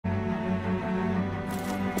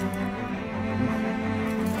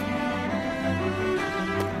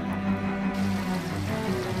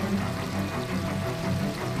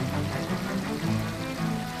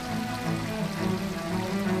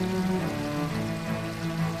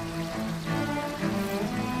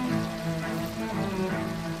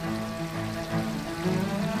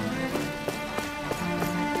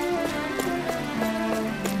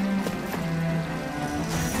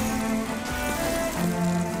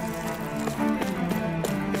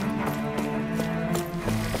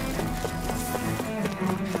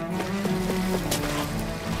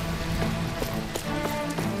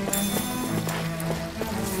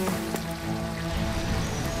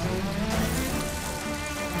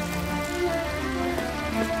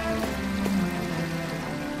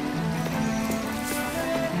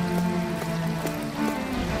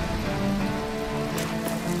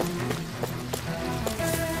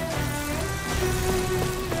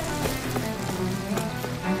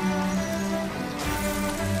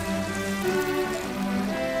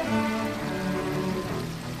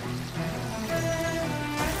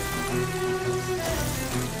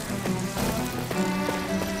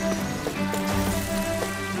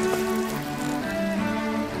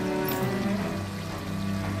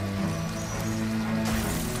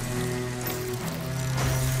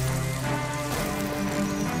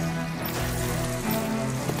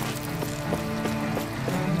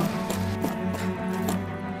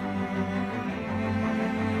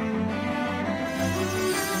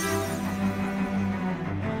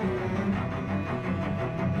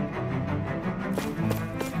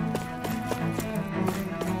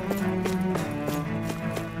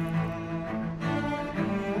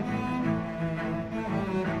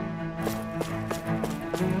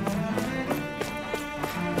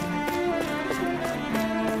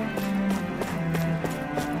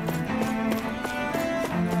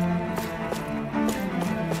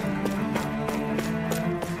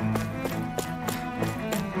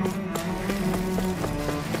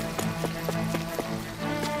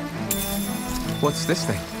What's this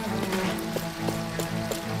thing?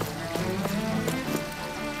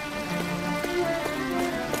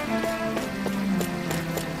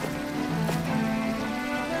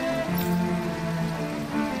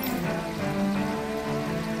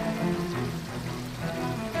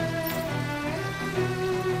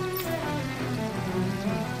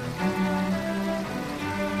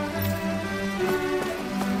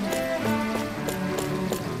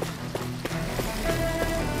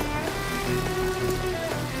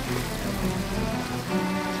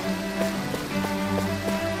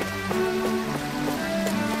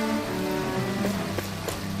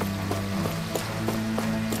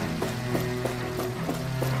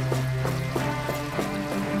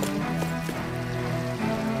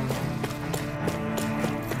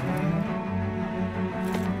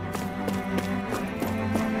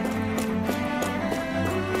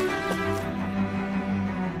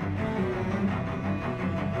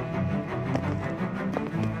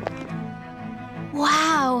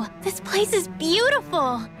 Wow, this place is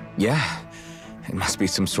beautiful! Yeah, it must be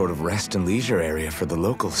some sort of rest and leisure area for the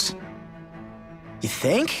locals. You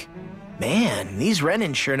think? Man, these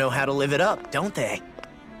Renin sure know how to live it up, don't they?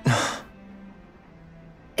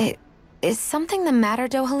 Is something the matter,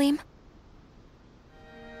 Dohalim?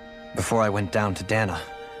 Before I went down to Dana,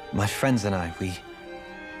 my friends and I, we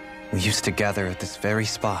used to gather at this very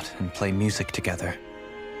spot and play music together.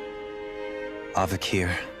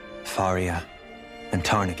 Avakir, Faria, and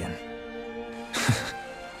Tarnagan.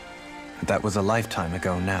 That was a lifetime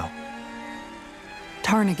ago now.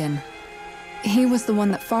 Tarnagan. He was the one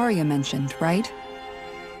that Faria mentioned, right?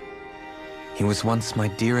 He was once my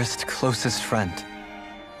dearest, closest friend.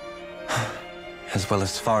 As well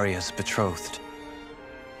as Faria's betrothed.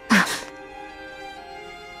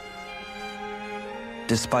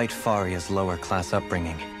 Despite Faria's lower-class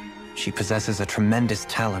upbringing, she possesses a tremendous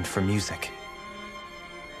talent for music.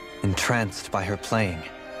 Entranced by her playing,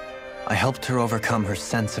 I helped her overcome her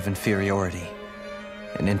sense of inferiority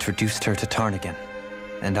and introduced her to Tarnagan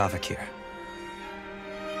and Avakir.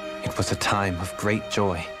 It was a time of great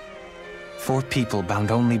joy. 4 people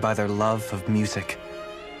bound only by their love of music,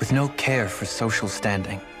 with no care for social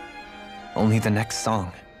standing. Only the next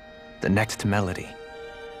song, the next melody.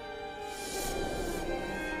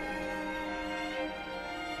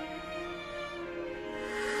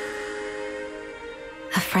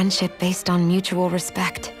 A friendship based on mutual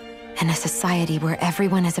respect, and a society where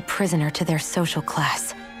everyone is a prisoner to their social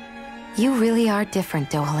class. You really are different,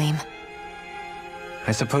 Dohalim.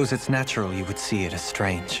 I suppose it's natural you would see it as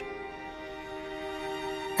strange.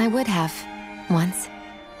 I would have, once.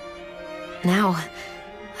 Now,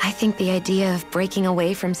 I think the idea of breaking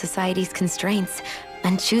away from society's constraints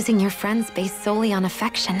and choosing your friends based solely on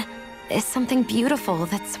affection is something beautiful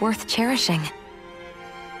that's worth cherishing.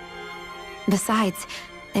 Besides,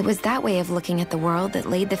 it was that way of looking at the world that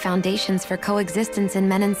laid the foundations for coexistence in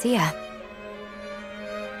Menancia.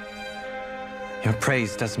 Your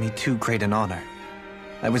praise does me too great an honor.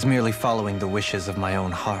 I was merely following the wishes of my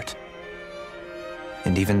own heart.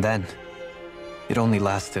 And even then, it only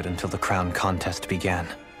lasted until the crown contest began.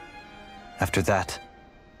 After that,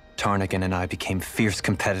 Tarnagan and I became fierce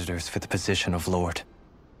competitors for the position of Lord.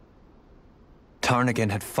 Tarnagan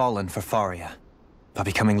had fallen for Faria. By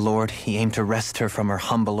becoming Lord, he aimed to wrest her from her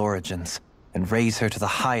humble origins and raise her to the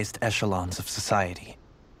highest echelons of society.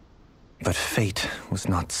 But fate was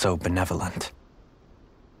not so benevolent.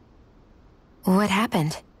 What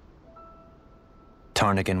happened?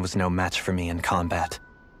 Tarnagan was no match for me in combat.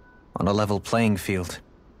 On a level playing field,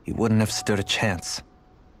 he wouldn't have stood a chance.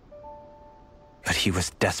 But he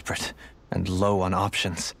was desperate and low on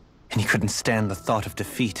options, and he couldn't stand the thought of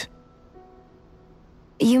defeat.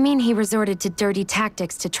 You mean he resorted to dirty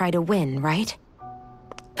tactics to try to win, right?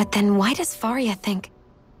 But then why does Faria think...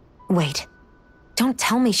 Wait, don't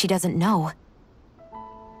tell me she doesn't know.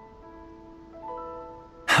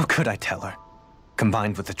 How could I tell her?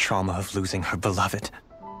 Combined with the trauma of losing her beloved,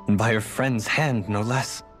 and by her friend's hand, no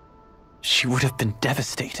less, she would have been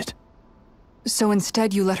devastated. So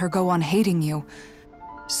instead you let her go on hating you,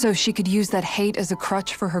 so she could use that hate as a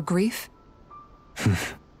crutch for her grief?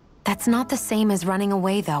 That's not the same as running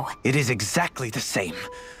away, though. It is exactly the same.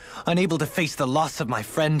 Unable to face the loss of my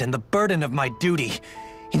friend and the burden of my duty,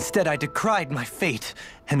 instead I decried my fate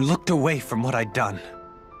and looked away from what I'd done.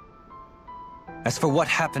 As for what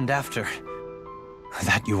happened after,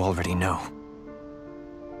 that you already know.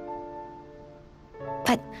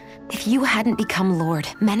 But if you hadn't become Lord,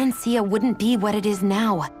 Menancia wouldn't be what it is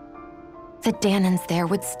now. The Danans there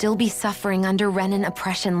would still be suffering under Renin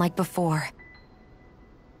oppression like before.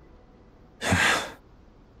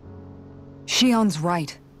 Shion's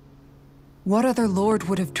right. What other lord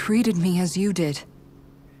would have treated me as you did?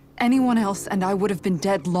 Anyone else and I would have been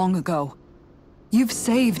dead long ago. You've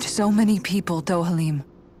saved so many people, Dohalim.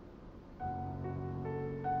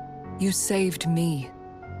 You saved me.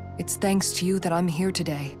 It's thanks to you that I'm here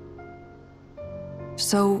today.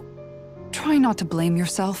 So, try not to blame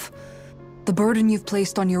yourself. The burden you've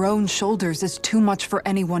placed on your own shoulders is too much for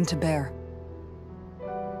anyone to bear.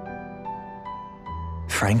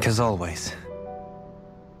 Frank as always.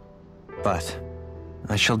 But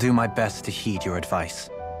I shall do my best to heed your advice.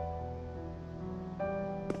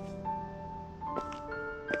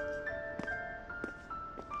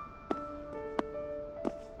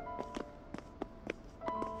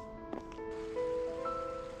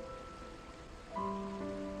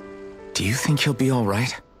 Do you think he'll be all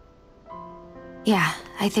right? Yeah,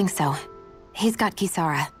 I think so. He's got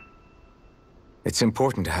Kisara. It's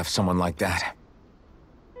important to have someone like that.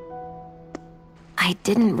 I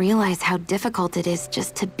didn't realize how difficult it is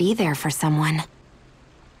just to be there for someone.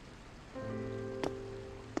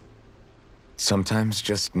 Sometimes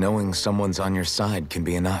just knowing someone's on your side can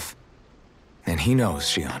be enough. And he knows,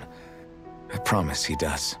 Shion. I promise he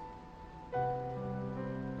does.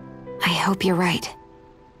 I hope you're right.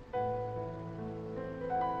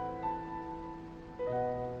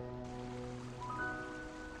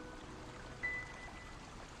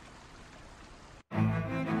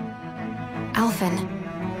 Alphen.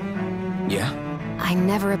 Yeah? I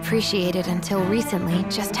never appreciated until recently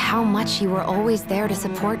just how much you were always there to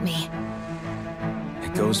support me.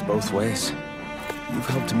 It goes both ways. You've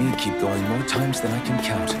helped me keep going more times than I can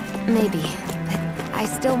count. Maybe, but I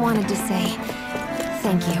still wanted to say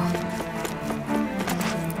thank you.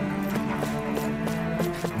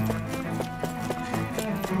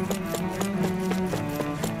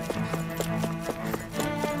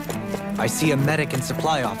 I see a medic and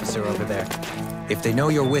supply officer over there. If they know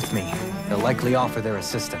you're with me, they'll likely offer their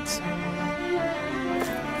assistance.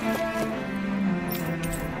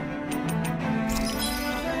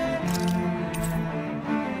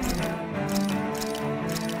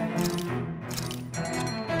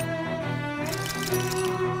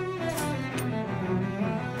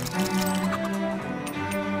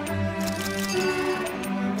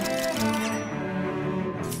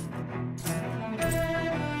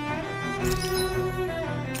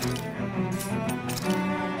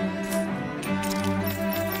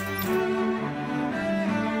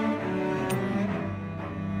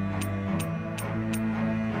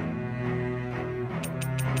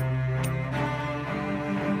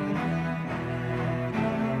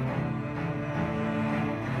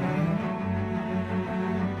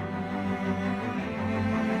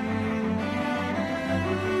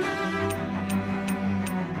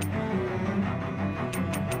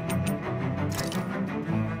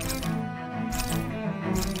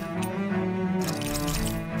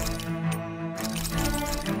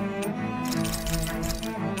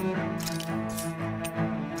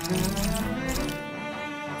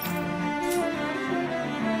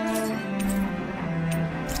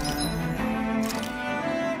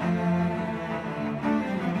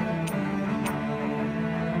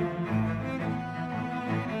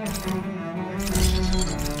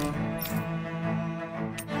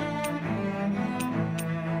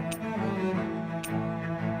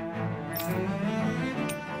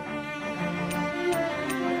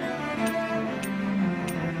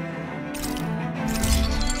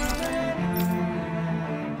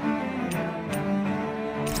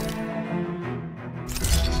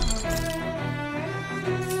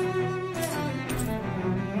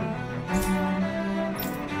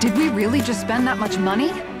 Did we really just spend that much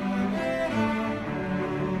money?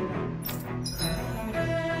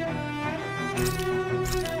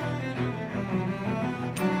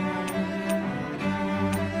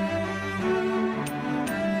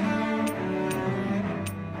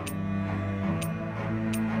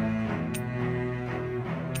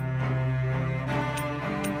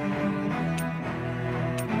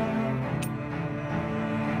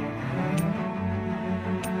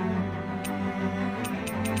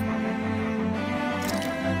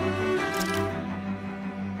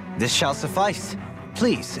 This shall suffice.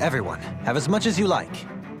 Please, everyone, have as much as you like.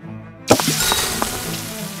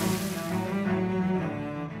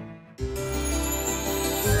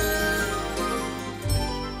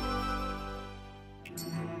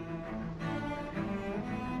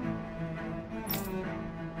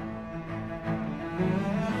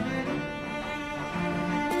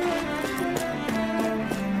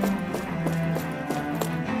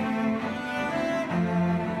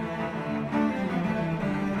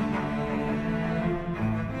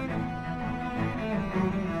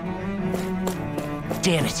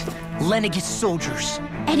 Damn it. Lenegis soldiers.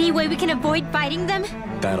 Any way we can avoid fighting them?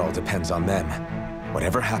 That all depends on them.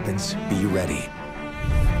 Whatever happens, be ready.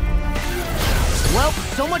 Well,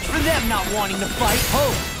 so much for them not wanting to fight. Ho!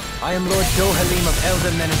 I am Lord Dohalim of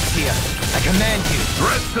Elden Menastia. I command you. The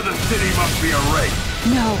rest of the city must be erased.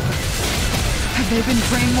 No. Have they been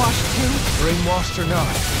brainwashed too? Brainwashed or not,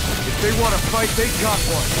 if they want to fight, they got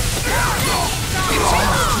one.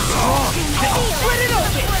 Split it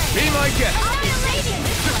open! Be my guest. Annihilation!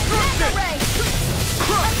 Destruction!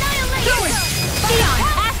 Annihilation! Beyond!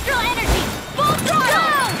 Astral energy! Full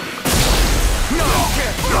throttle! No!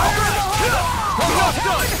 I'm not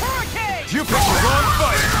done! You picked the wrong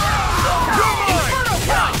fight! You're mine!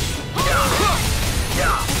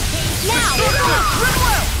 Now!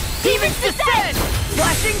 Demons descend!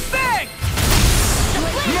 Flashing fang!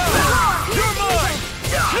 No! You're mine!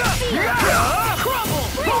 Crumble!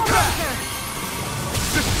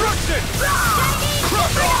 Destruction!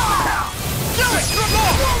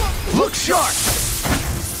 Look sharp!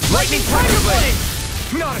 Lightning Tiger Blade!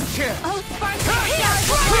 Not a chance! Oh, Spartan!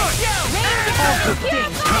 All good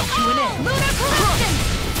things come to an end. Lunar collision!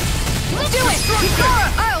 Do it! Kisara,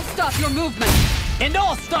 I'll stop your movement! And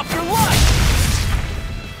I'll stop your life!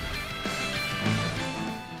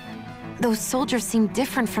 Those soldiers seem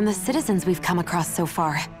different from the citizens we've come across so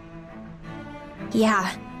far.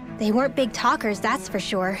 Yeah, they weren't big talkers, that's for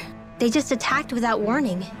sure. They just attacked without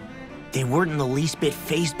warning. They weren't in the least bit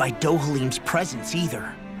fazed by Dohalim's presence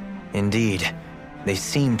either. Indeed. They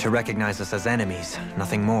seem to recognize us as enemies,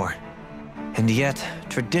 nothing more. And yet,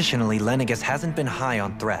 traditionally, Lenegis hasn't been high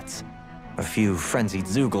on threats. A few frenzied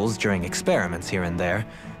Zeugles during experiments here and there,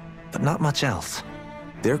 but not much else.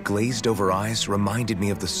 Their glazed-over eyes reminded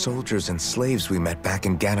me of the soldiers and slaves we met back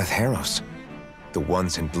in Ganath Haros. The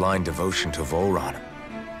ones in blind devotion to Volron.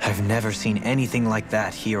 I've never seen anything like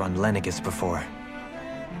that here on Lenegis before.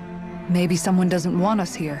 Maybe someone doesn't want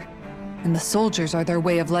us here, and the soldiers are their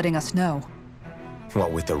way of letting us know.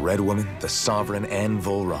 What with the Red Woman, the Sovereign, and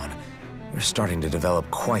Volron, we're starting to develop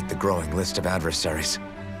quite the growing list of adversaries.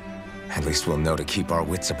 At least we'll know to keep our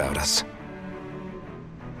wits about us.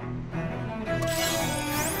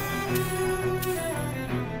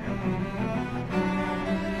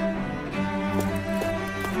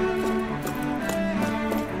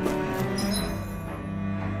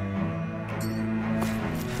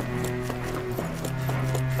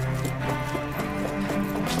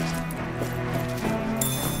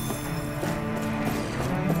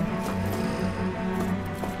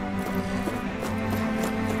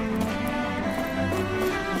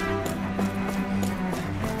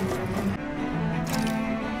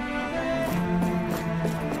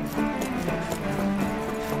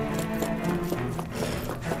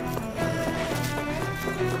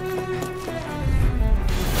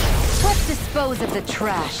 Dispose of the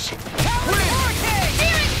trash. Here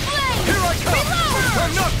I come!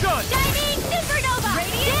 I'm not done! Shining supernova!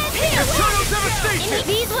 Radiant here! Eternal devastation!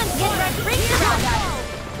 These ones get red rings around us!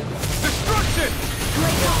 Destruction!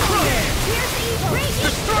 Here's evil!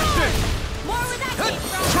 Destruction! More where that came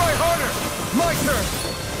from! Try harder! My turn!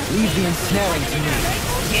 Leave the ensnaring to me.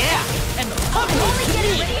 Yeah! And the Only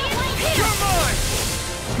getting radiant here! You're mine!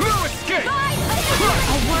 No escape!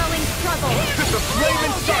 A whirling struggle! Just a flame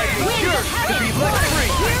inside me yearns to be let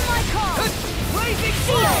free! Hear my call! blazing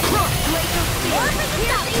Seal! Laser More for the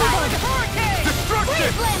Here's hurricane!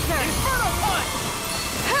 Destruction! Lancer! Inferno punch!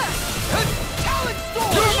 Talon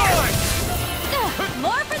storm! You're mine!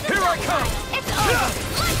 More for the Here I come! It's over!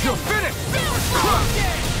 You're finished!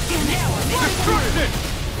 Destruction! Annihilation!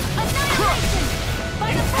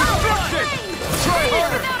 By the power of Destruction! flame! Try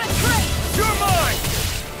harder! Without a trace! You're mine!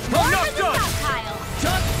 I'm not done! Kyle!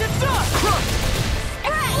 Dust to dust!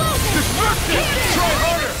 Destruction! Try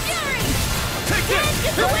harder! Take this!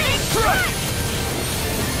 Strike!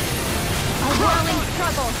 A whirling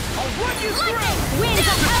struggle! I'll run you Lightning! through! Winds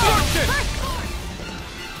of hell! Destruction!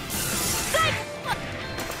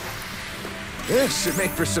 This should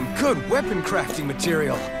make for some good weapon crafting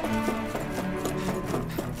material.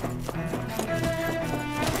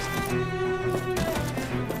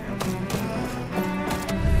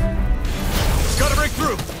 Gotta break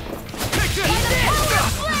through! Take this!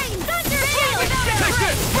 Flame! Thunder! Take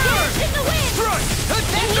this! Burn! In the wind! Strike!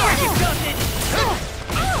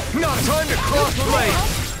 Not time to cross blade!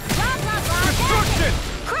 Blah, blah, blah! Destruction!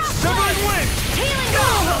 Severing wind! Healing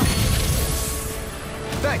ball!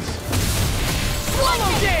 Thanks!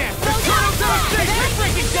 Swallow dance! Eternal devastation!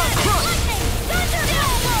 Breaking jump! Lightning! Thunder!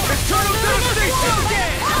 Eternal devastation!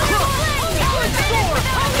 Talon Sword!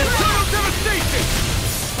 Eternal devastation!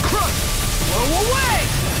 Crush! Blow away!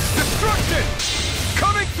 Destruction!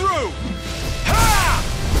 Coming through! Ha!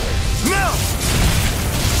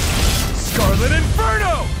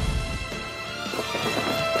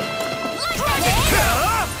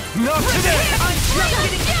 Not today! I'm just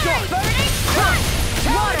getting started!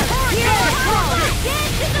 Water! Here I come!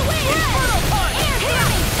 Dance in the wind! Infernal punch! Air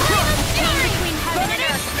hitting! Flame between heaven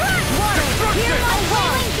and earth! Water! Here I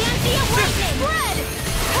come! Dance the awakening! Spread!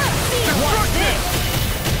 What's this?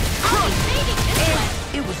 I'll be saving this one!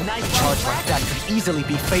 It was nice. Charge like that could easily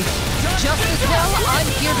be fatal. Just as well,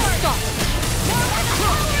 I'm here to stop.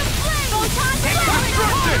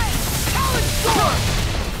 Destruction! Talon Storm!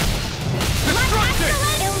 Destruction!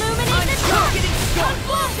 Illuminate the dark!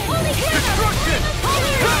 Holy Destruction!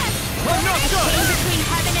 Holy wrath! I'm not done! In between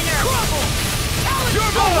heaven and earth! Crumble! Talon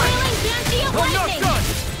You're Storm! mine! Wailing dance the I'm not awakening! done!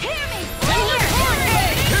 Hear me! And here!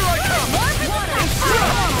 Here I come!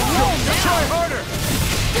 Try harder!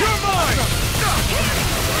 You're mine!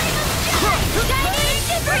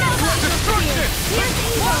 Destruction!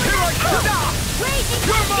 Here I come!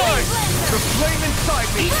 You're mine! The flame inside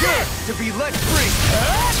me yearns to be let free!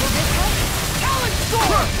 Talon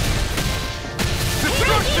Storm!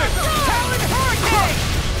 Destruction! Talon Hurricane!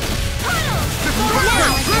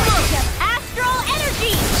 Destruction! Astral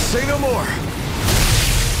Energy! Say no more.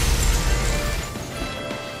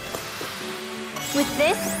 With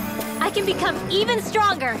this, I can become even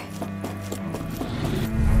stronger.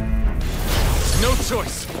 No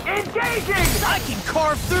choice! Engaging! I can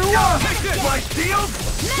carve through walls! My shield!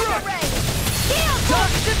 Mega Ray! Shield!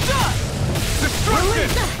 Dust to dust! Destruction!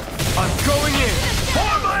 I'm going in!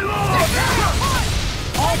 For my lord!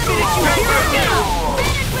 I'll finish you here now!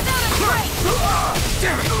 Finish without a trace!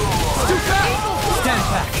 Too fast! Stand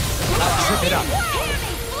back! I'll trip it up.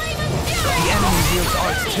 The enemy wields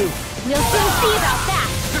arts too. We'll soon see about that.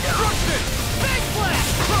 Destruction! Big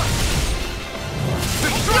Blast!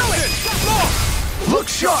 Destruction! Look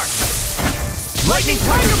sharp! Lightning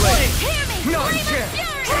Tiger Blade! Hear me! No Flame of chance!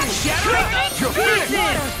 Fury! Shatter! You're finished!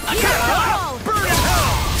 I got it! Burn in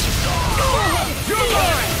hell! You're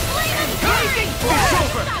mine! It's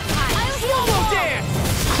over! Swallow Dance!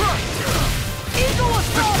 Eagle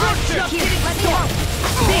Assault! Destruction!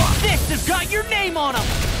 Big Fists have got your name on them!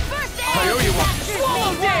 First I owe you one.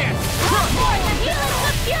 Swallow Dance!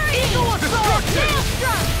 Eagle Assault!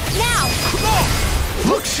 Maelstrom! Now!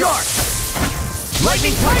 Look sharp!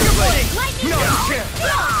 Lightning Tiger Blade! No chance!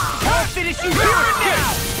 I'll finish you here and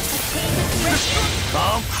now!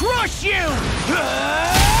 I'll crush you!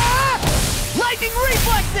 Lightning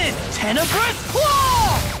Reflexes! Tenebrous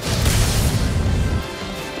Claw!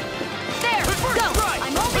 There! Go!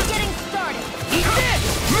 I'm only getting started! Eat this!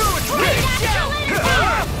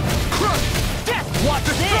 Death! Watch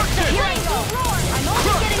this! Rainbow Roar! I'm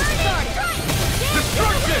only getting started!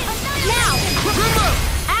 Destruction! Now!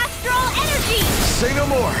 Astral Energy! Say no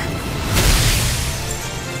more.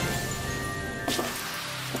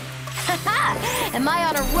 Am I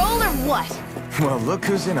on a roll or what? Well, look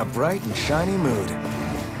who's in a bright and shiny mood.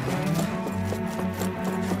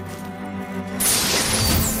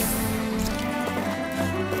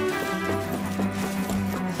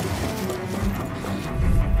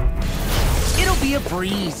 It'll be a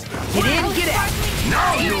breeze. Get in, get out.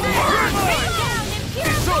 Now you learn!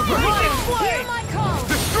 It's over! Hear my call!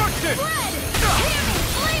 Destruction! Red! Hear me!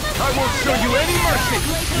 Flame of I won't show you any mercy!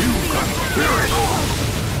 You got spirit!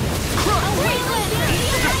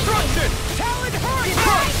 Destruction! Talon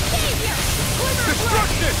Hurricane! Savior!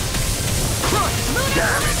 Destruction!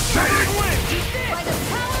 Damn it, Satan! By the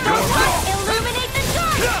power of illuminate the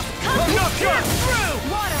dark! Come Not done! through!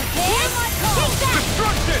 Water! Hear my call! Take that!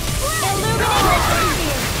 Destruction! Illuminate the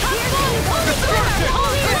Savior! Destruction!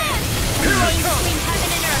 Holy Land! Here I come! Between heaven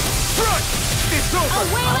and earth! Crush! It's A over!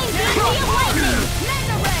 wailing beauty of lightning!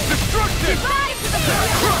 Mega Ray! Destruction! Goodbye to the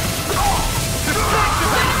world!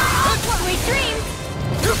 Destruction! Sweet dreams!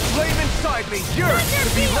 The flame inside me yearns to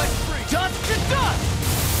be let free! Dust to dust!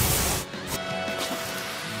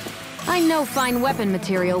 I know fine weapon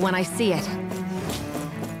material when I see it.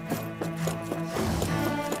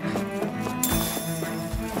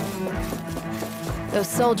 Those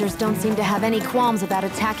soldiers don't seem to have any qualms about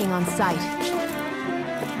attacking on sight.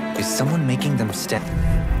 Is someone making them stand?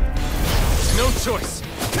 No choice!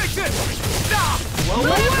 Take this! Stop! Blow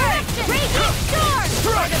away! Raging storm!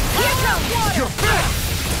 Strike! Here comes water! You're back!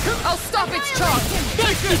 I'll stop its charge!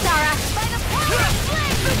 Thanks, Kisara! By the power of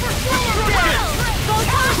flame! Super Slayer battle! Go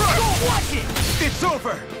down! Watch it! It's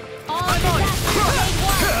over! All disasters made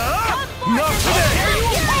one! Not today!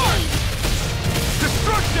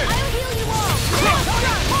 Destruction! I'll heal you all!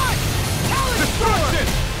 Destruction!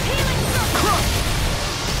 Healing circle!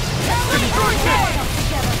 Destruction!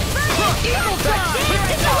 Eagle Drop! Dance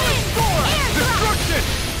in the wind! Air drop! Destruction!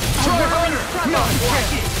 Try harder! Not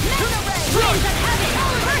Watch it! Mega Ray! Winds of heaven!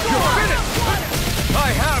 You're finished! I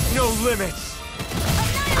have no limits!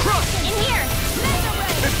 In here! Mega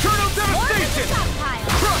ray! Eternal More to the devastation! stockpile!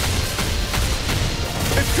 Crush!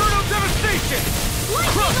 Eternal devastation!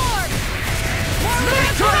 Lightning orb! More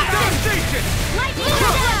mirror Eternal power! devastation! Lightning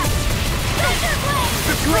orb! Laser blade!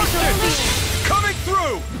 Destruction! Coming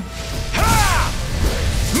through! Ha!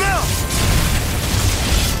 Now!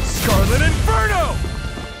 Scarlet Inferno!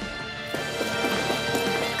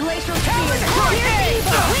 Glacial spear! Here's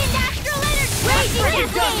evil! Wind astral energy!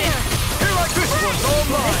 Raging container! Here I this one's all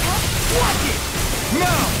mine! Watch it!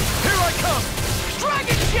 Now! Here I come!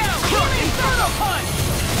 Dragon Shell! Inferno Punch!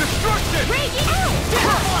 Destruction! Raging!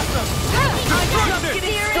 Awesome! Destruction!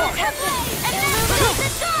 Illuminate the dark!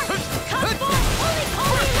 Come forth!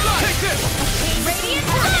 Holy light! Take this! Radiant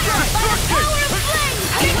fire! By the power of flames!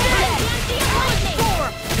 Lightning!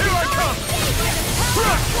 Here I come!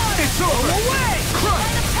 Crush! It's over! Away!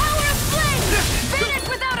 By the power of flames! Finish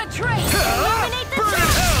without a trace! Illuminate the Burn in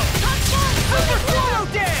dark! hell! Come forth! Overflow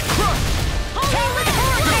dead! Crush! Holy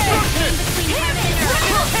light! Destruction! Between heaven and earth!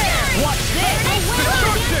 Watch this!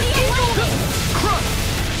 Destruction! Crush!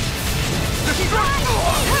 Destruction!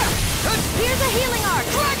 Here's a healing arc!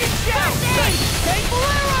 Dragon Shell! Thankful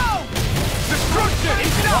arrow! Destruction!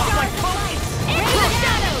 It's not like focus! Into the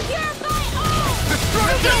shadow! Purify all!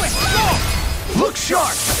 Destruction! Look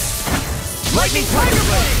sharp! Lightning Tiger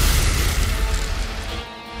Blade!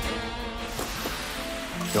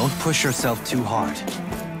 Don't push yourself too hard.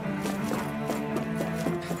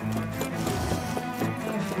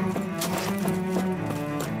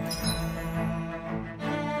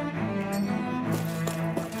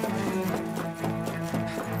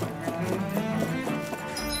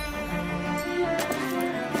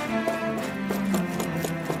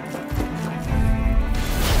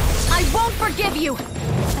 I won't forgive you! A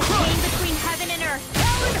chain between heaven and earth!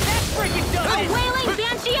 A wailing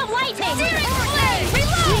banshee of lightning! Reload!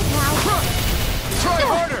 Try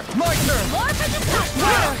harder! My turn! More for the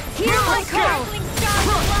stockpile! Hear my call! Stars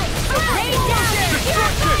of light! Rain down and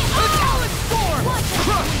purify all!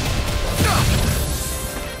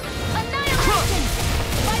 Annihilation!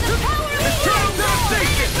 By the power of Eternal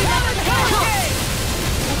devastation!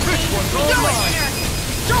 This one's all mine!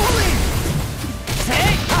 Jolene!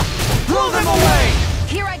 Blow them away!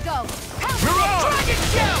 Here I go! Mirage! Dragon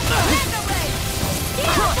Shell! Mega ray!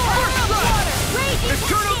 Water! Raging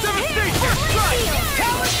Eternal devastation! Shield!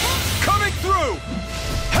 Coming through!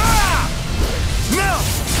 Ha! Now!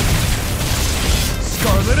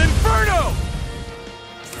 Scarlet Inferno!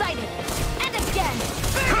 Sighted! And again!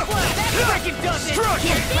 Freaking does it! Struck!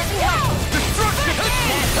 Let me help! Destruction!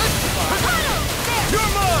 Tunnel! There!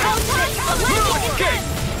 You're mine! No escape!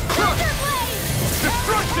 Laser blade!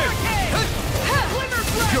 Destruction!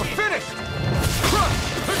 You're finished!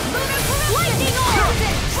 Lightning orb!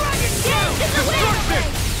 Get to the Destruction!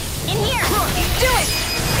 In here! Do it!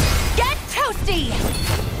 Get toasty!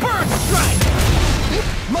 Burn strike!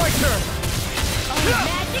 My turn!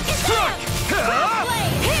 Magic is Struck! out!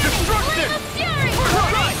 Blade! Destruction! Flame of fury!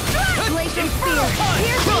 Right! Glacial spear!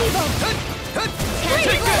 Here's evil!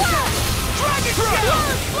 Take this! Dragon Shell!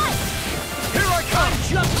 Flight! Here I come!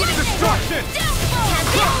 Destruction!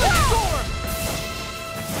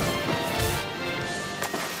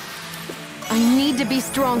 I need to be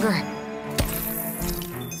stronger.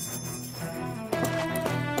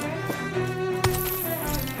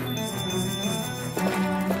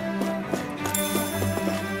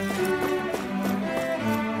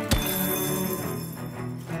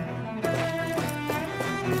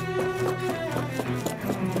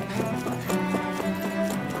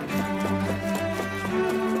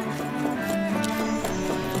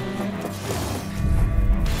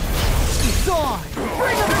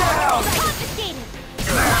 Confiscated!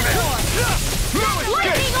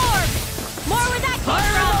 Lightning orb! More where that came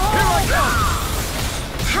from!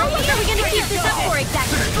 How long are we gonna keep this up for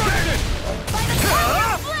exactly? By the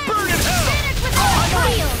power of flame! Burn in hell! Finish with all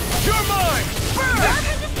shield! You're mine! Burn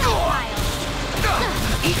to the stockpile!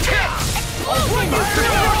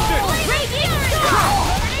 Destruction! Radiant storm!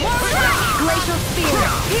 More lightning! Glacial spear!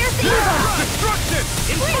 Pierce evil! Destruction!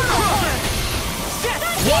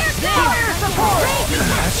 Here's fire support!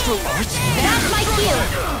 Astral Arts? That's my shield!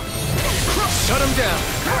 Shut him down!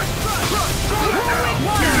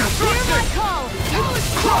 Hear my call!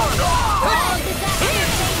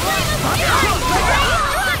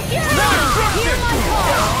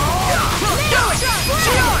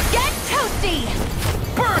 Get toasty!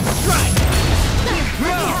 Burn strike!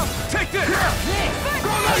 Now! Take this!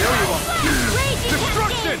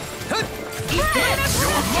 Destruction!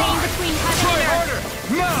 Chain between heaven Try and earth! harder!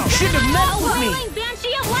 Now! Shouldn't have messed A with me! wailing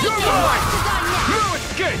banshee of You're lightning! mine! Is on next! No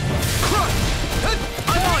escape! Crush!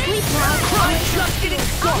 I'm on Sleep now. I'm just getting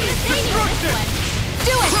started. Destruction!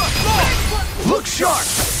 Do it! Look sharp!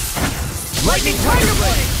 Lightning Tiger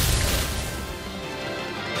Blade!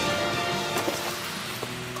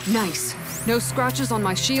 Nice. No scratches on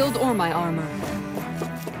my shield or my armor.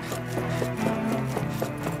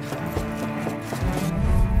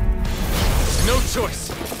 No choice.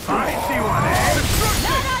 I see one, eh? Destruction!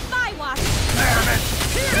 Not on my watch! Damn it!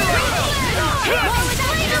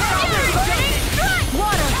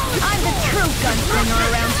 Water! I'm the true gunslinger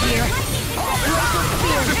around here!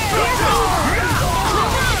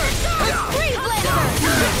 Freeze Lancer!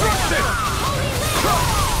 Destruction!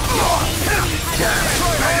 Damn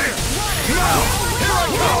it! No! Here I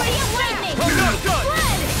go! Lightning! I'm not done!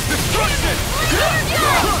 Destruction!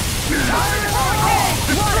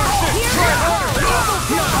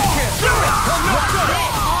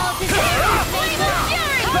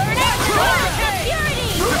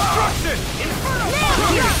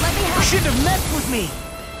 You shouldn't have messed with me!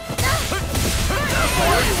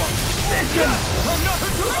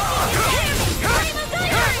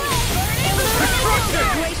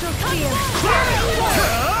 Glacial Spear!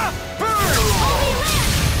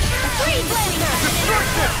 Freeze Lancer!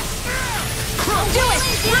 Do it!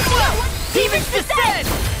 Let's go! Demons descend!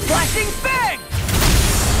 Flashing bang!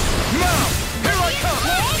 Now! Here I come!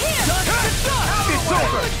 It's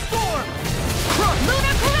over!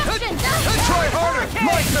 Lunar Corruption! Try harder!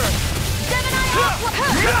 My turn! Gemini Aqua!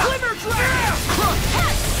 Glimmer Dragon!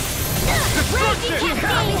 Raging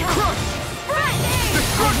Cascade!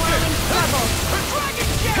 Destruction!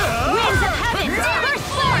 Winds of Heaven! Burst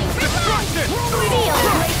Force! Destruction! Feel!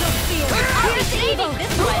 Glacial Spear! Just evil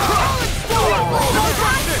this way! You're mine!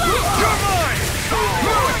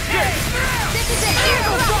 No escape! This is it!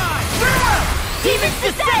 Eagle Fly! Demons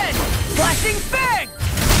descend! Flashing bang!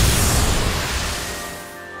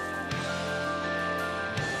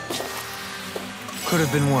 Could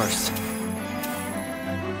have been worse.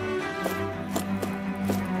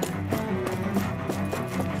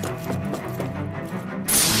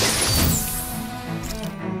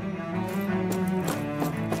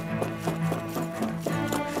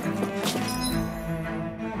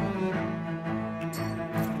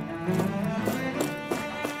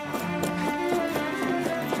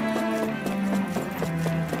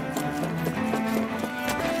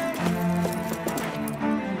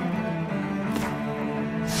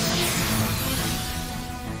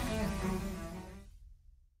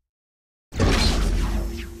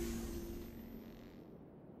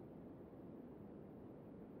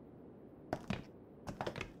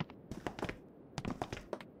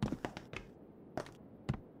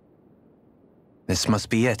 This must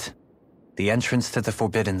be it. The entrance to the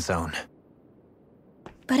Forbidden Zone.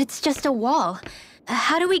 But it's just a wall.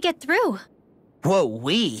 How do we get through? Whoa,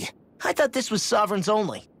 we? I thought this was Sovereigns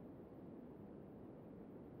only.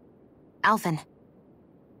 Alphen.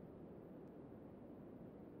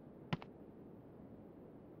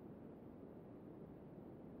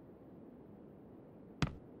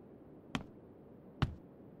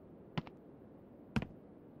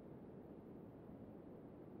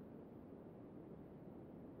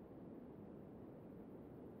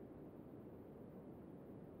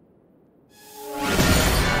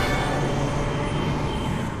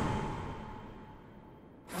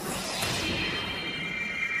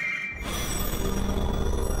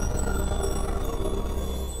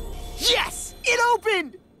 Yes! It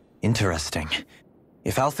opened! Interesting.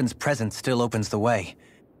 If Alphen's presence still opens the way,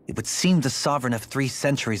 it would seem the Sovereign of 3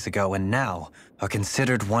 centuries ago and now are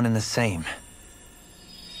considered one and the same.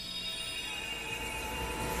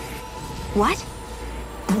 What?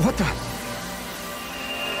 What the?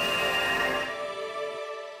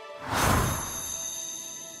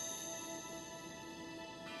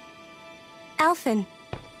 Alphen.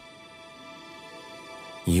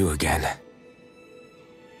 You again.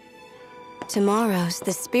 Tomorrow's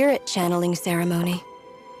the spirit channeling ceremony.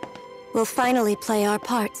 We'll finally play our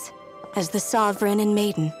parts as the Sovereign and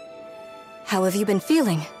Maiden. How have you been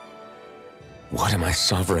feeling? What am I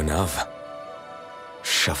sovereign of?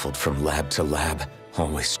 Shuffled from lab to lab,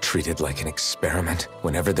 always treated like an experiment.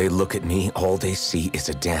 Whenever they look at me, all they see is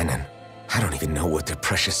a Danon. I don't even know what their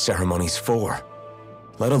precious ceremony's for,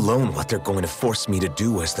 let alone what they're going to force me to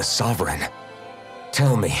do as the Sovereign.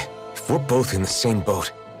 Tell me, if we're both in the same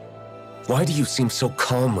boat, why do you seem so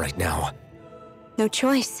calm right now? No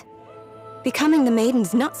choice. Becoming the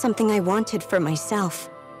Maiden's not something I wanted for myself.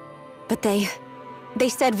 But they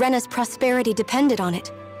said Rena's prosperity depended on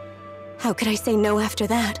it. How could I say no after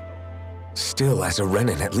that? Still, as a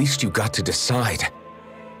Renan, at least you got to decide.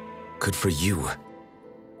 Good for you.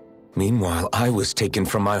 Meanwhile, I was taken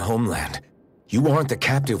from my homeland. You aren't the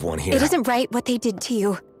captive one here. It isn't right what they did to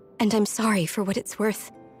you, and I'm sorry for what it's worth.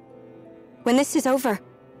 When this is over,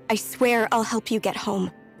 I swear I'll help you get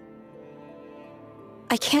home.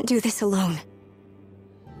 I can't do this alone.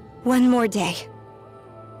 One more day.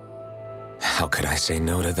 How could I say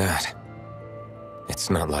no to that? It's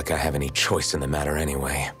not like I have any choice in the matter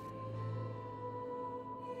anyway.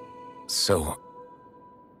 So,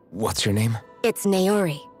 what's your name? It's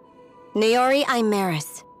Naori. Naori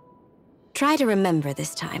Imaris. Try to remember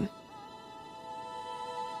this time.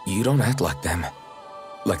 You don't act like them.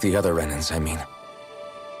 Like the other Renans, I mean.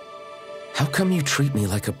 How come you treat me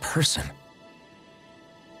like a person?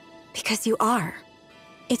 Because you are.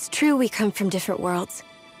 It's true we come from different worlds.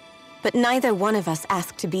 But neither one of us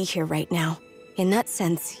asked to be here right now. In that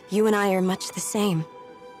sense, you and I are much the same.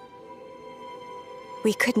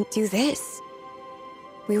 We couldn't do this.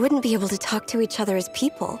 We wouldn't be able to talk to each other as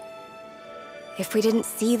people if we didn't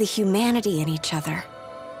see the humanity in each other.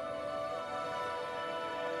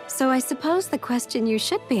 So I suppose the question you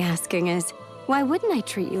should be asking is, why wouldn't I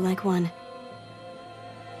treat you like one?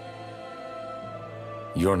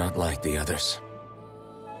 You're not like the others.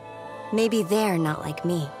 Maybe they're not like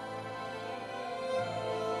me.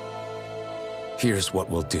 Here's what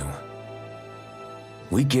we'll do.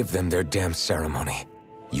 We give them their damn ceremony.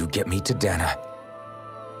 You get me to Dana.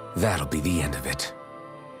 That'll be the end of it.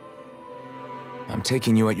 I'm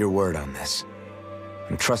taking you at your word on this.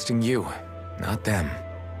 I'm trusting you, not them.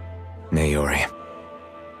 Naori.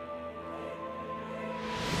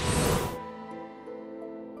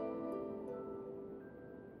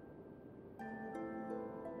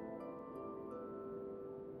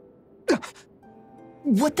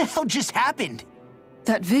 What the hell just happened?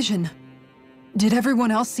 That vision. Did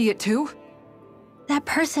everyone else see it too? That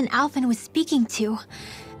person Alphen was speaking to,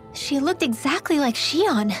 she looked exactly like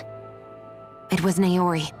Shion. It was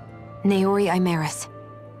Naori. Naori Imaris.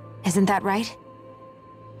 Isn't that right?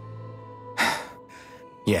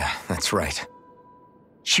 Yeah, that's right.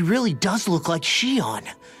 She really does look like Shion.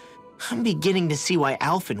 I'm beginning to see why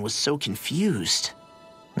Alphen was so confused.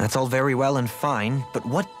 That's all very well and fine, but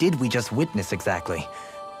what did we just witness exactly?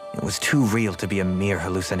 It was too real to be a mere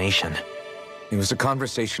hallucination. It was a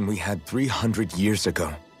conversation we had 300 years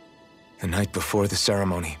ago. The night before the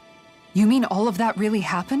ceremony. You mean all of that really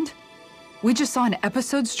happened? We just saw an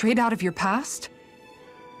episode straight out of your past?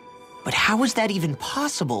 But how is that even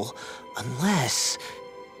possible? Unless...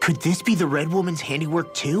 Could this be the Red Woman's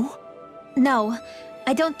handiwork too? No,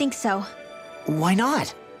 I don't think so. Why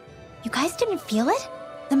not? You guys didn't feel it?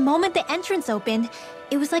 The moment the entrance opened,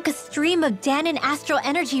 it was like a stream of Danon astral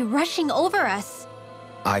energy rushing over us.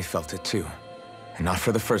 I felt it too. And not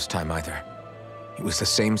for the first time either. It was the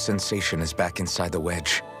same sensation as back inside the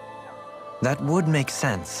wedge. That would make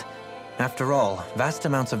sense. After all, vast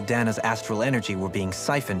amounts of Dana's astral energy were being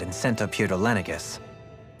siphoned and sent up here to Lenegus.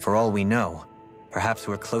 For all we know, perhaps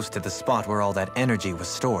we're close to the spot where all that energy was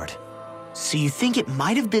stored. So you think it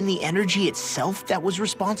might have been the energy itself that was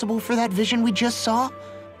responsible for that vision we just saw?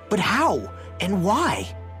 But how? And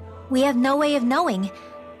why? We have no way of knowing.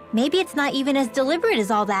 Maybe it's not even as deliberate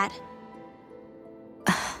as all that.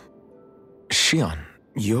 Shion,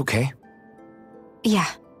 you okay? Yeah.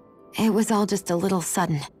 It was all just a little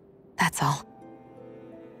sudden. That's all.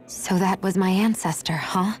 So that was my ancestor,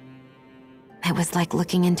 huh? It was like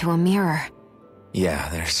looking into a mirror. Yeah,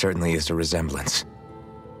 there certainly is a resemblance.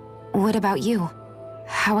 What about you?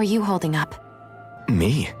 How are you holding up?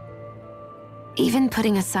 Me? Even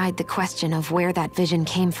putting aside the question of where that vision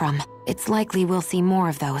came from, it's likely we'll see more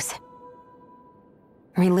of those.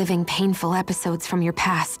 Reliving painful episodes from your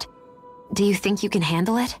past. Do you think you can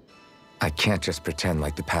handle it? I can't just pretend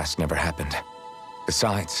like the past never happened.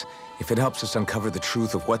 Besides, if it helps us uncover the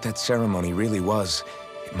truth of what that ceremony really was,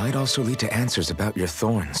 it might also lead to answers about your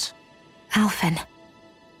thorns. Alphen.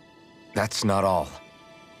 That's not all.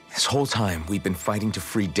 This whole time, we've been fighting to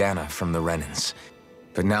free Dana from the Renans.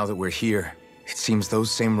 But now that we're here, it seems those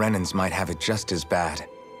same Renans might have it just as bad.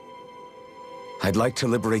 I'd like to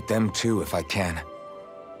liberate them too if I can.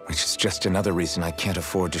 Which is just another reason I can't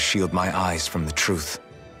afford to shield my eyes from the truth.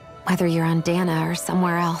 Whether you're on Dana or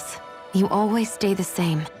somewhere else, you always stay the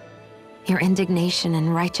same. Your indignation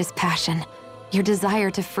and righteous passion, your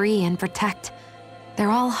desire to free and protect,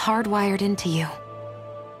 they're all hardwired into you.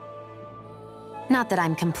 Not that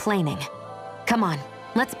I'm complaining. Come on,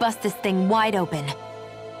 let's bust this thing wide open.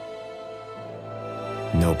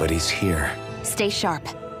 Nobody's here. Stay sharp.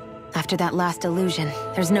 After that last illusion,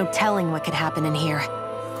 there's no telling what could happen in here.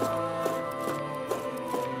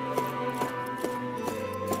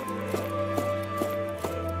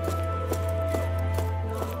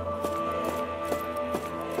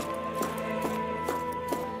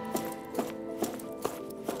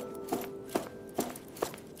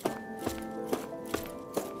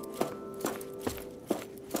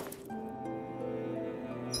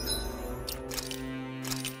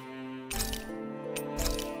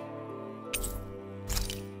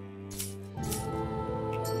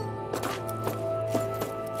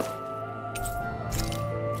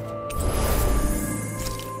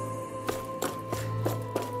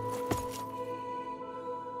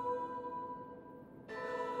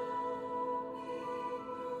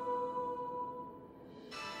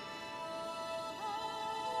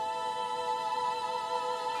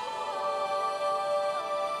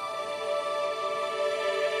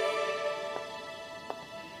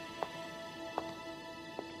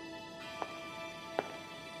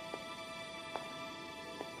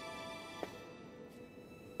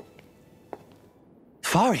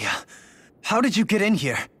 Faria, how did you get in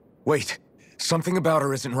here? Wait, something about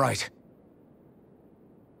her isn't right.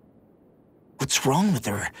 What's wrong with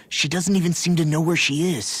her? She doesn't even seem to know where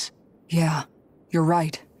she is. Yeah, you're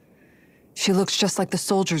right. She looks just like the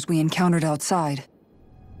soldiers we encountered outside.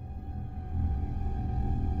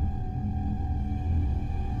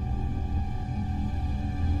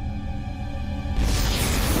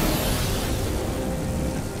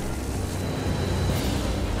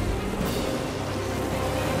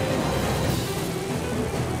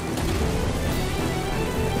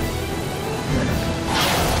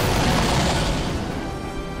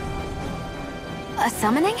 A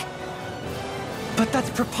summoning? But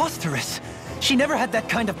that's preposterous. She never had that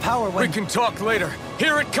kind of power when— We can talk later.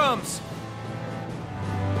 Here it comes!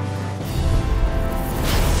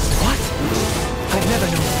 What? I've never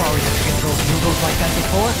known Faria to control noodles like that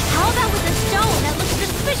before. How about with a stone that looks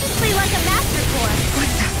suspiciously like a master core?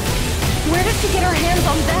 Where did she get her hands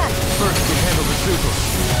on that? First we handle the Zoogle,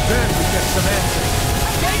 then we get some answers.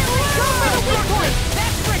 Go for the weak point!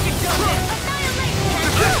 That's freaking good!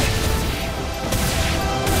 Annihilation!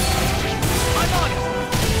 I'm on it!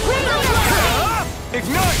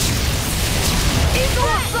 Ignite! Eagle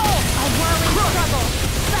assault! A whirling struggle!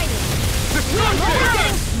 Sighted!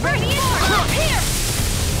 Destruction! Right here!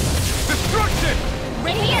 Destruction!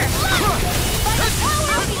 Right here! By the power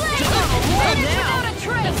of flame! Vanish without a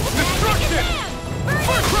trace! Destruction!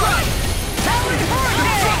 First strike! Powered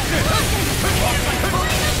hurricane!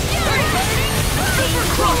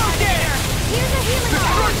 Here's a healing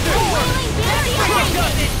ball! Wailing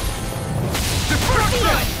barrier!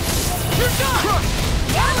 Destruction! You're done!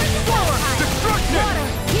 Gallon forward! Destruction! Water!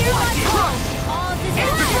 Here's my call! All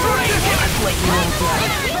disaster!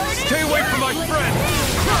 Stay away from my friend!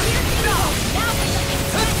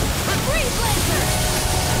 Freeze laser!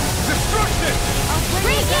 Destruction!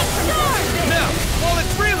 Freaking storm! Now, while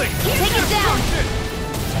it's reeling! Take it down!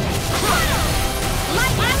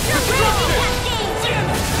 Light after raging cascades!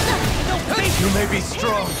 You may be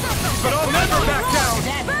strong, but I'll never back down!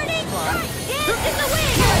 Burning strike! Dance in the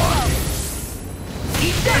wind!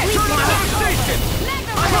 Eternal devastation!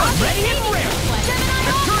 I'm ready and real!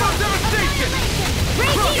 Eternal devastation!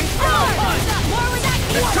 Raging storm! More with that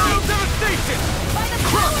Eternal devastation! By the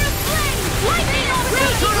power of flame! Lightning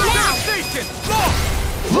raging Eternal now! devastation!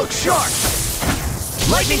 Look sharp!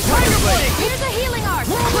 Lightning Tiger Blade! Here's a healing arc!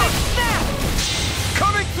 Quick snap!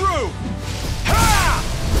 Coming through! Ha!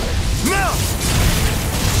 Now!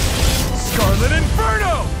 Scarlet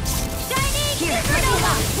Inferno! Shining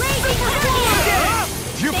Supernova! Raging storm!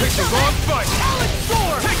 You picked the wrong fight!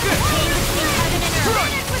 Sword! Take this!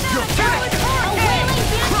 Crush! You're dead! A wailing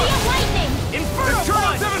beauty of lightning! Eternal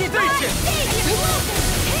devastation!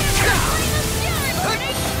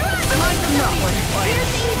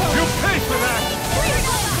 You pay for that!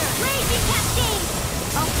 Raging cascade!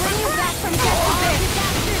 I'll bring you back from death to this!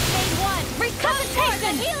 Disasters made one!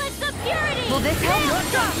 Resuscitation! Helix of purity! Will this help?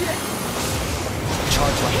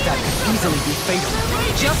 Charge like that could easily be fatal.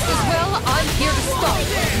 Just as well, I'm here to stop.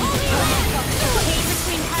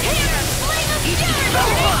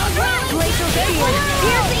 Glacial spear!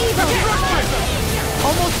 Here's the evil!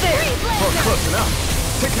 Almost there! Oh, close enough.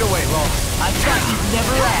 Take it away, Law. I've got you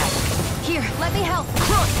never asked. Here, let me help.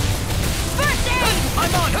 First aid!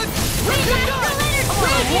 I'm on! We got the letter!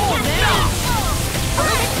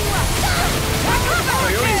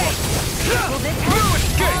 Will this help? No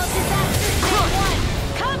escape! All disasters made one!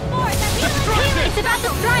 Come forth and heal us! It's about to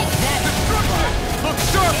strike! Destruction! Look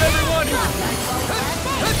sharp, everyone!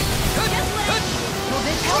 Will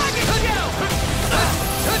this help?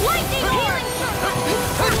 Lightning healing!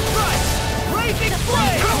 Raging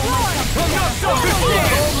flame! I'm not so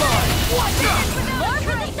More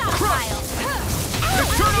for the stockpile!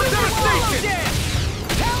 Eternal devastation!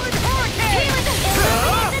 Talon hurricane!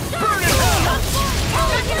 Burn it up!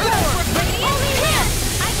 Only him!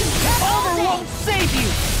 I can get all Armor won't save you!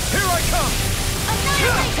 Here I come!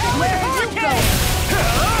 Where you go?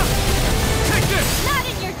 Take this! Not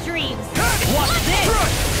in your dreams! What's this?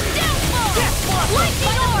 Crush! Downfall!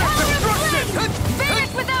 Lightning orb! Destruction!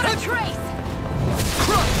 Vanish without a trace!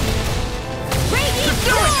 Crush! Raging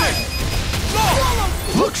storm!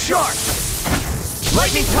 Look sharp!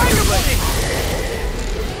 Lightning Tiger Blade!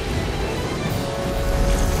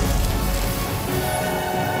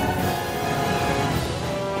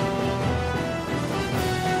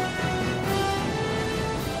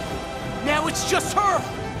 Now it's just her!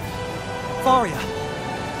 Faria,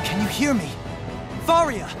 can you hear me?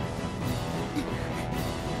 Faria!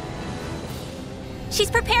 She's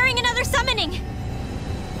preparing another summoning!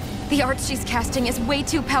 The art she's casting is way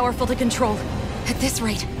too powerful to control. At this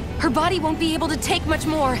rate, Her body won't be able to take much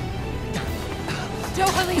more.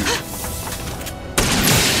 Dohalim!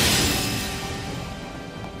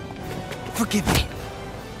 Forgive me.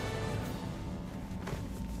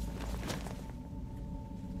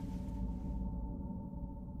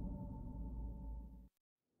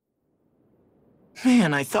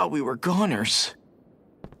 Man, I thought we were goners.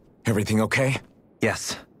 Everything okay?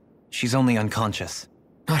 Yes. She's only unconscious.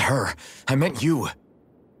 Not her. I meant you.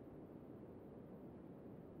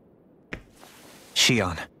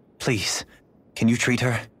 Shion, please. Can you treat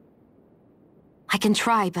her? I can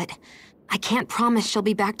try, but I can't promise she'll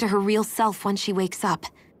be back to her real self when she wakes up.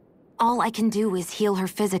 All I can do is heal her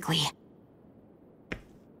physically.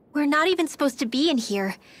 We're not even supposed to be in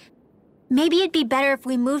here. Maybe it'd be better if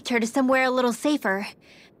we moved her to somewhere a little safer.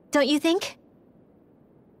 Don't you think?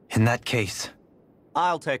 In that case...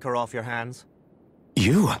 I'll take her off your hands.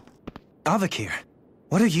 You? Avakir,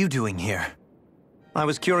 what are you doing here? I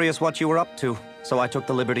was curious what you were up to, so I took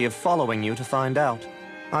the liberty of following you to find out.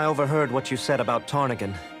 I overheard what you said about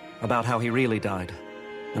Tarnagan, about how he really died.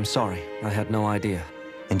 I'm sorry, I had no idea.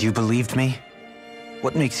 And you believed me?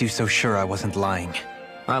 What makes you so sure I wasn't lying?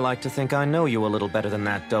 I like to think I know you a little better than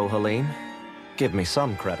that, Dohalim. Give me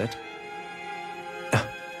some credit.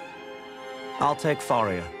 I'll take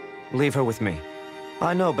Faria. Leave her with me.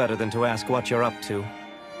 I know better than to ask what you're up to.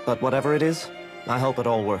 But whatever it is, I hope it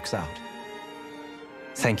all works out.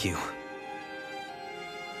 Thank you.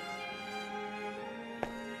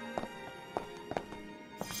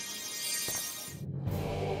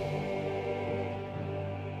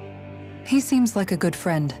 He seems like a good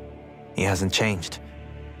friend. He hasn't changed.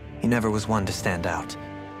 He never was one to stand out.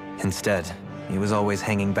 Instead, he was always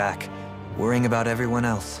hanging back, worrying about everyone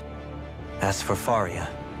else. As for Faria,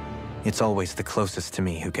 it's always the closest to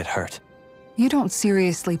me who get hurt. You don't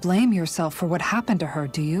seriously blame yourself for what happened to her,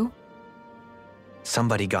 do you?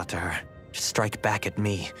 Somebody got to her, to strike back at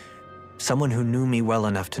me. Someone who knew me well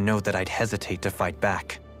enough to know that I'd hesitate to fight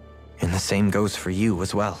back. And the same goes for you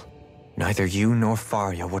as well. Neither you nor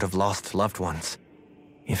Faria would have lost loved ones,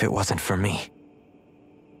 if it wasn't for me.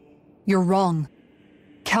 You're wrong.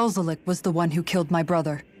 Kelzelik was the one who killed my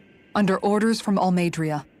brother, under orders from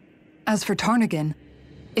Almadria. As for Tarnagan,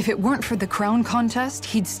 if it weren't for the crown contest,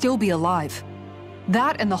 he'd still be alive.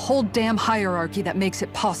 That and the whole damn hierarchy that makes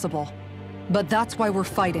it possible. But that's why we're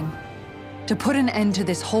fighting. To put an end to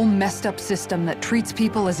this whole messed up system that treats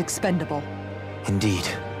people as expendable. Indeed.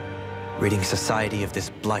 Ridding society of this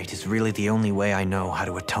blight is really the only way I know how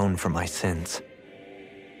to atone for my sins.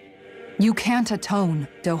 You can't atone,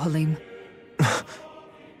 Dohalim.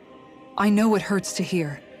 I know it hurts to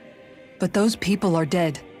hear, but those people are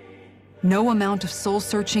dead. No amount of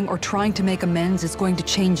soul-searching or trying to make amends is going to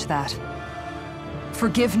change that.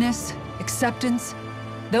 Forgiveness, acceptance,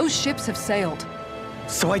 those ships have sailed.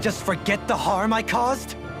 So I just forget the harm I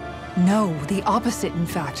caused? No, the opposite, in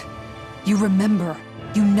fact. You remember.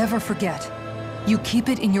 You never forget. You keep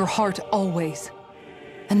it in your heart always.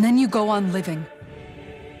 And then you go on living.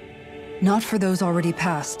 Not for those already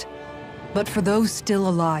passed, but for those still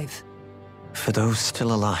alive. For those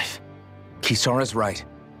still alive. Kisara's right.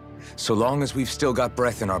 So long as we've still got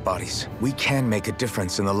breath in our bodies, we can make a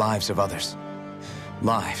difference in the lives of others.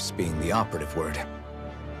 Lives being the operative word.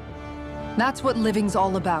 That's what living's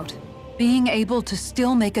all about. Being able to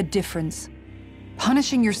still make a difference.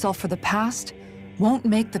 Punishing yourself for the past won't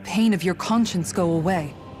make the pain of your conscience go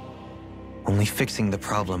away. Only fixing the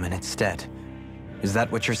problem in its stead. Is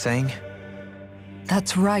that what you're saying?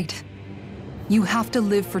 That's right. You have to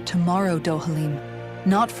live for tomorrow, Dohalim,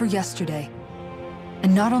 not for yesterday.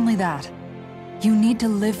 And not only that, you need to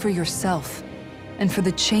live for yourself, and for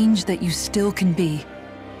the change that you still can be.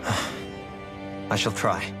 I shall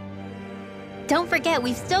try. Don't forget,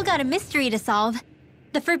 we've still got a mystery to solve.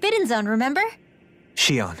 The Forbidden Zone, remember?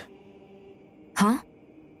 Shion. Huh?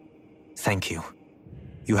 Thank you.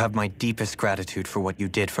 You have my deepest gratitude for what you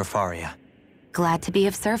did for Faria. Glad to be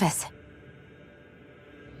of service.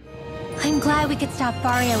 I'm glad we could stop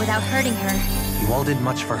Faria without hurting her. You all did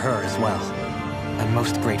much for her as well. I'm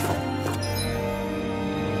most grateful.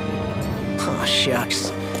 Oh,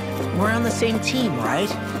 shucks. We're on the same team, right?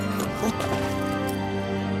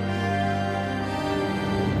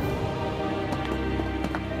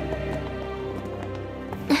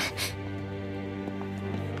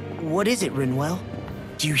 What is it, Rinwell?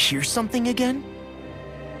 Do you hear something again?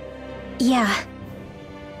 Yeah.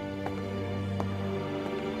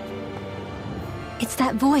 It's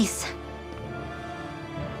that voice.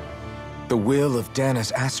 The will of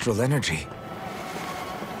Dana's astral energy.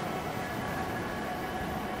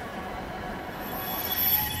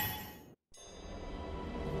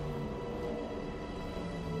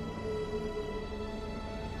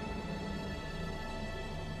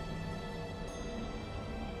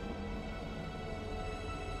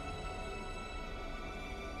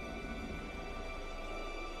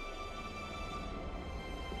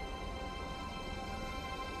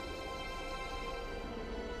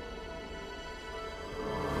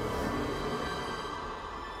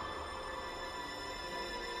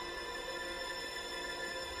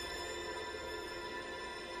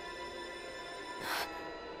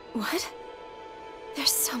 What?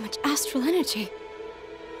 There's so much astral energy.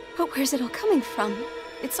 But where's it all coming from?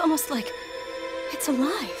 It's almost like it's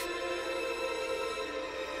alive.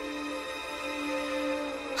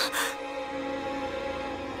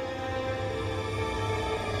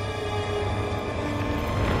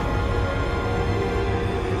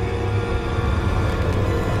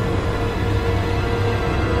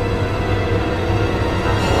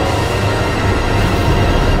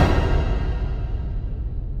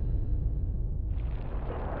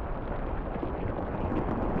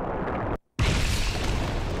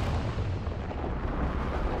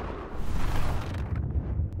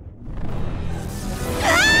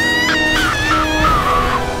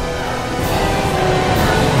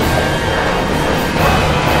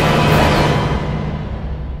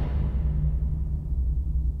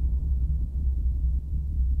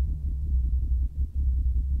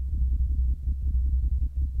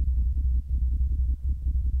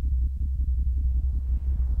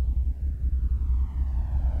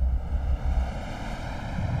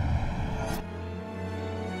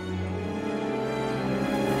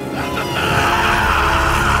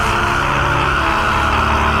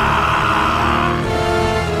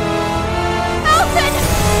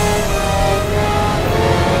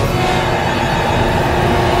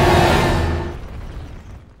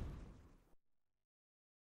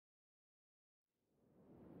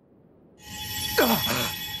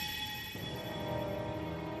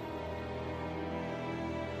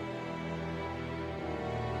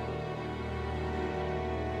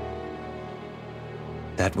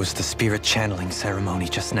 That was the spirit channeling ceremony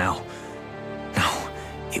just now. No,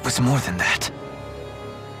 it was more than that.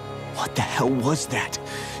 What the hell was that?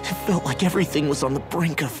 It felt like everything was on the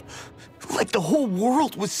brink of... like the whole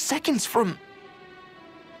world was seconds from...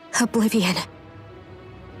 Oblivion.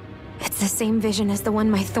 It's the same vision as the one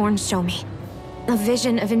my thorns show me. A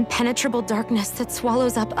vision of impenetrable darkness that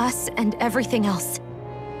swallows up us and everything else.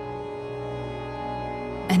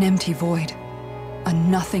 An empty void. A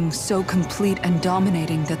nothing so complete and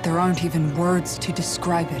dominating that there aren't even words to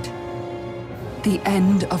describe it. The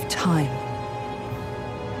end of time.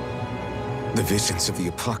 The visions of the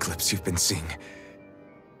apocalypse you've been seeing.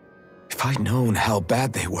 If I'd known how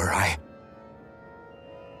bad they were,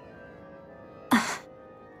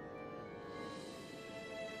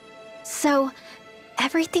 So,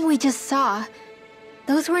 everything we just saw,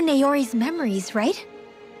 those were Naori's memories, right?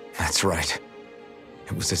 That's right.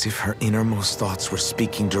 It was as if her innermost thoughts were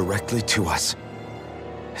speaking directly to us.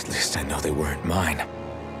 At least I know they weren't mine.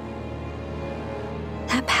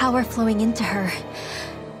 That power flowing into her,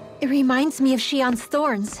 it reminds me of Shion's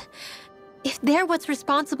thorns. If they're what's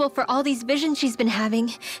responsible for all these visions she's been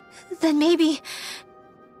having, then maybe...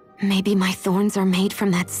 Maybe my thorns are made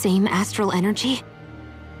from that same astral energy?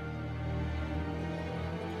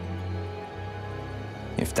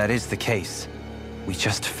 If that is the case, we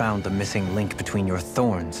just found the missing link between your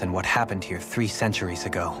thorns and what happened here 3 centuries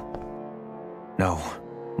ago. No,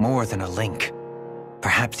 more than a link.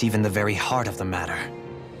 Perhaps even the very heart of the matter.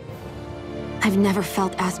 I've never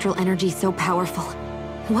felt astral energy so powerful.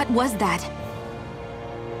 What was that?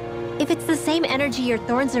 If it's the same energy your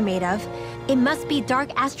thorns are made of, it must be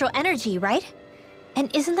dark astral energy, right?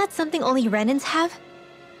 And isn't that something only Renans have?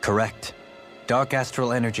 Correct. Dark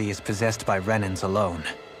astral energy is possessed by Renans alone.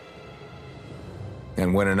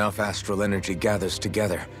 And when enough astral energy gathers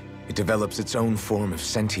together, it develops its own form of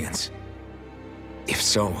sentience. If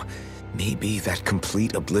so, maybe that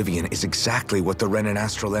complete oblivion is exactly what the Renan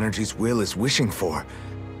astral energy's will is wishing for.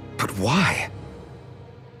 But why?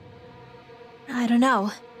 I don't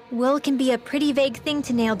know. Will can be a pretty vague thing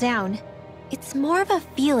to nail down. It's more of a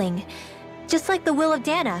feeling, just like the will of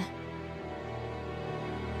Dana.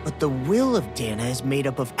 But the will of Dana is made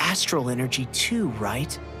up of astral energy too,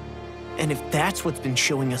 right? And if that's what's been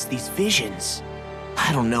showing us these visions...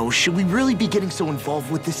 I don't know, should we really be getting so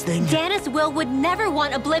involved with this thing? Dana's will would never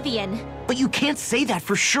want oblivion. But you can't say that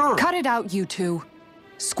for sure! Cut it out, you two.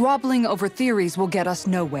 Squabbling over theories will get us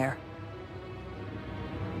nowhere.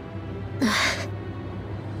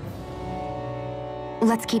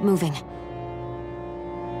 Let's keep moving.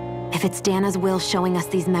 If it's Dana's will showing us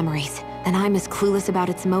these memories, then I'm as clueless about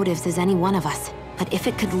its motives as any one of us. But if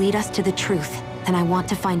it could lead us to the truth, then I want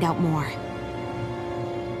to find out more.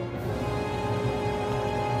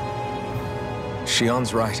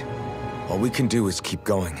 Shion's right. All we can do is keep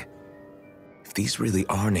going. If these really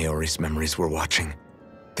are Naori's memories we're watching,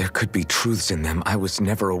 there could be truths in them I was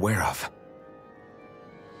never aware of.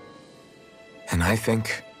 And I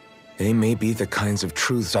think they may be the kinds of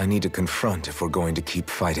truths I need to confront if we're going to keep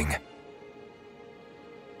fighting.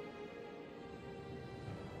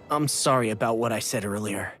 I'm sorry about what I said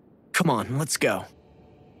earlier. Come on, let's go.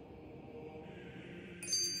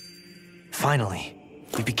 Finally,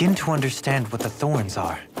 we begin to understand what the thorns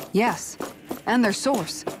are. Yes, and their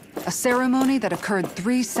source. A ceremony that occurred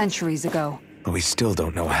 3 centuries ago. But we still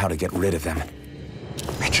don't know how to get rid of them.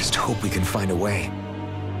 I just hope we can find a way.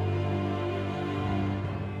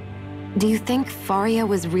 Do you think Faria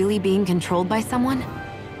was really being controlled by someone?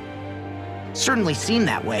 Certainly seemed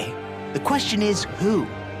that way. The question is, who?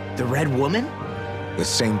 The Red Woman? The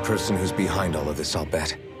same person who's behind all of this, I'll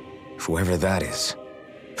bet. Whoever that is.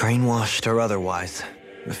 Brainwashed or otherwise,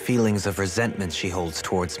 the feelings of resentment she holds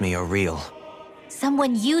towards me are real.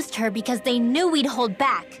 Someone used her because they knew we'd hold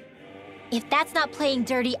back. If that's not playing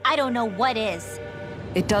dirty, I don't know what is.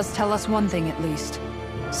 It does tell us one thing at least.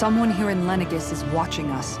 Someone here in Lenegis is watching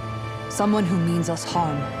us. Someone who means us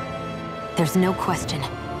harm. There's no question.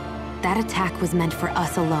 That attack was meant for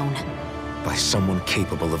us alone. By someone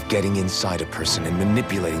capable of getting inside a person and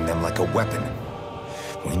manipulating them like a weapon.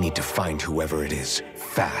 We need to find whoever it is,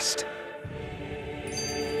 fast.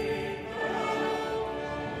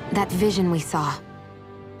 That vision we saw.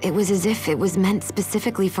 It was as if it was meant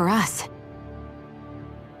specifically for us.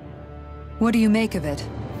 What do you make of it?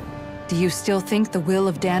 Do you still think the will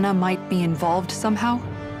of Dana might be involved somehow?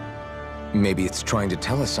 Maybe it's trying to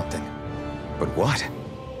tell us something. But what?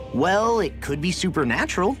 Well, it could be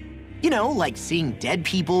supernatural. You know, like seeing dead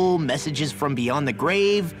people, messages from beyond the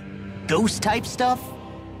grave, ghost-type stuff.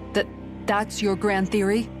 That's your grand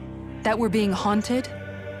theory? That we're being haunted?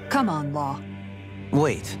 Come on, Law.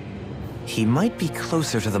 Wait. He might be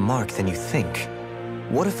closer to the mark than you think.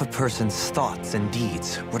 What if a person's thoughts and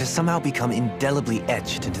deeds were to somehow become indelibly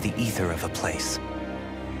etched into the ether of a place?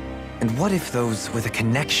 And what if those with a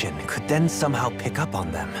connection could then somehow pick up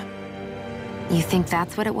on them? You think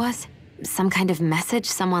that's what it was? Some kind of message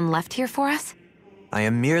someone left here for us? I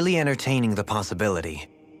am merely entertaining the possibility.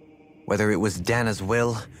 Whether it was Dana's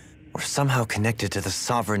will, or somehow connected to the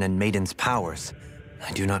Sovereign and Maiden's powers,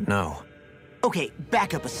 I do not know. Okay,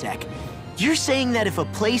 back up a sec. You're saying that if a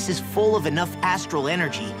place is full of enough astral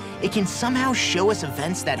energy, it can somehow show us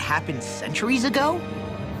events that happened centuries ago?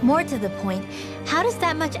 More to the point, how does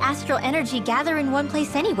that much astral energy gather in one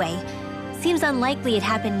place anyway? Seems unlikely it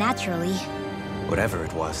happened naturally. Whatever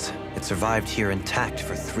it was, it survived here intact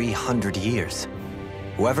for 300 years.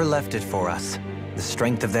 Whoever left it for us, the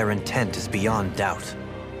strength of their intent is beyond doubt.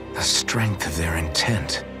 The strength of their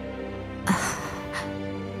intent.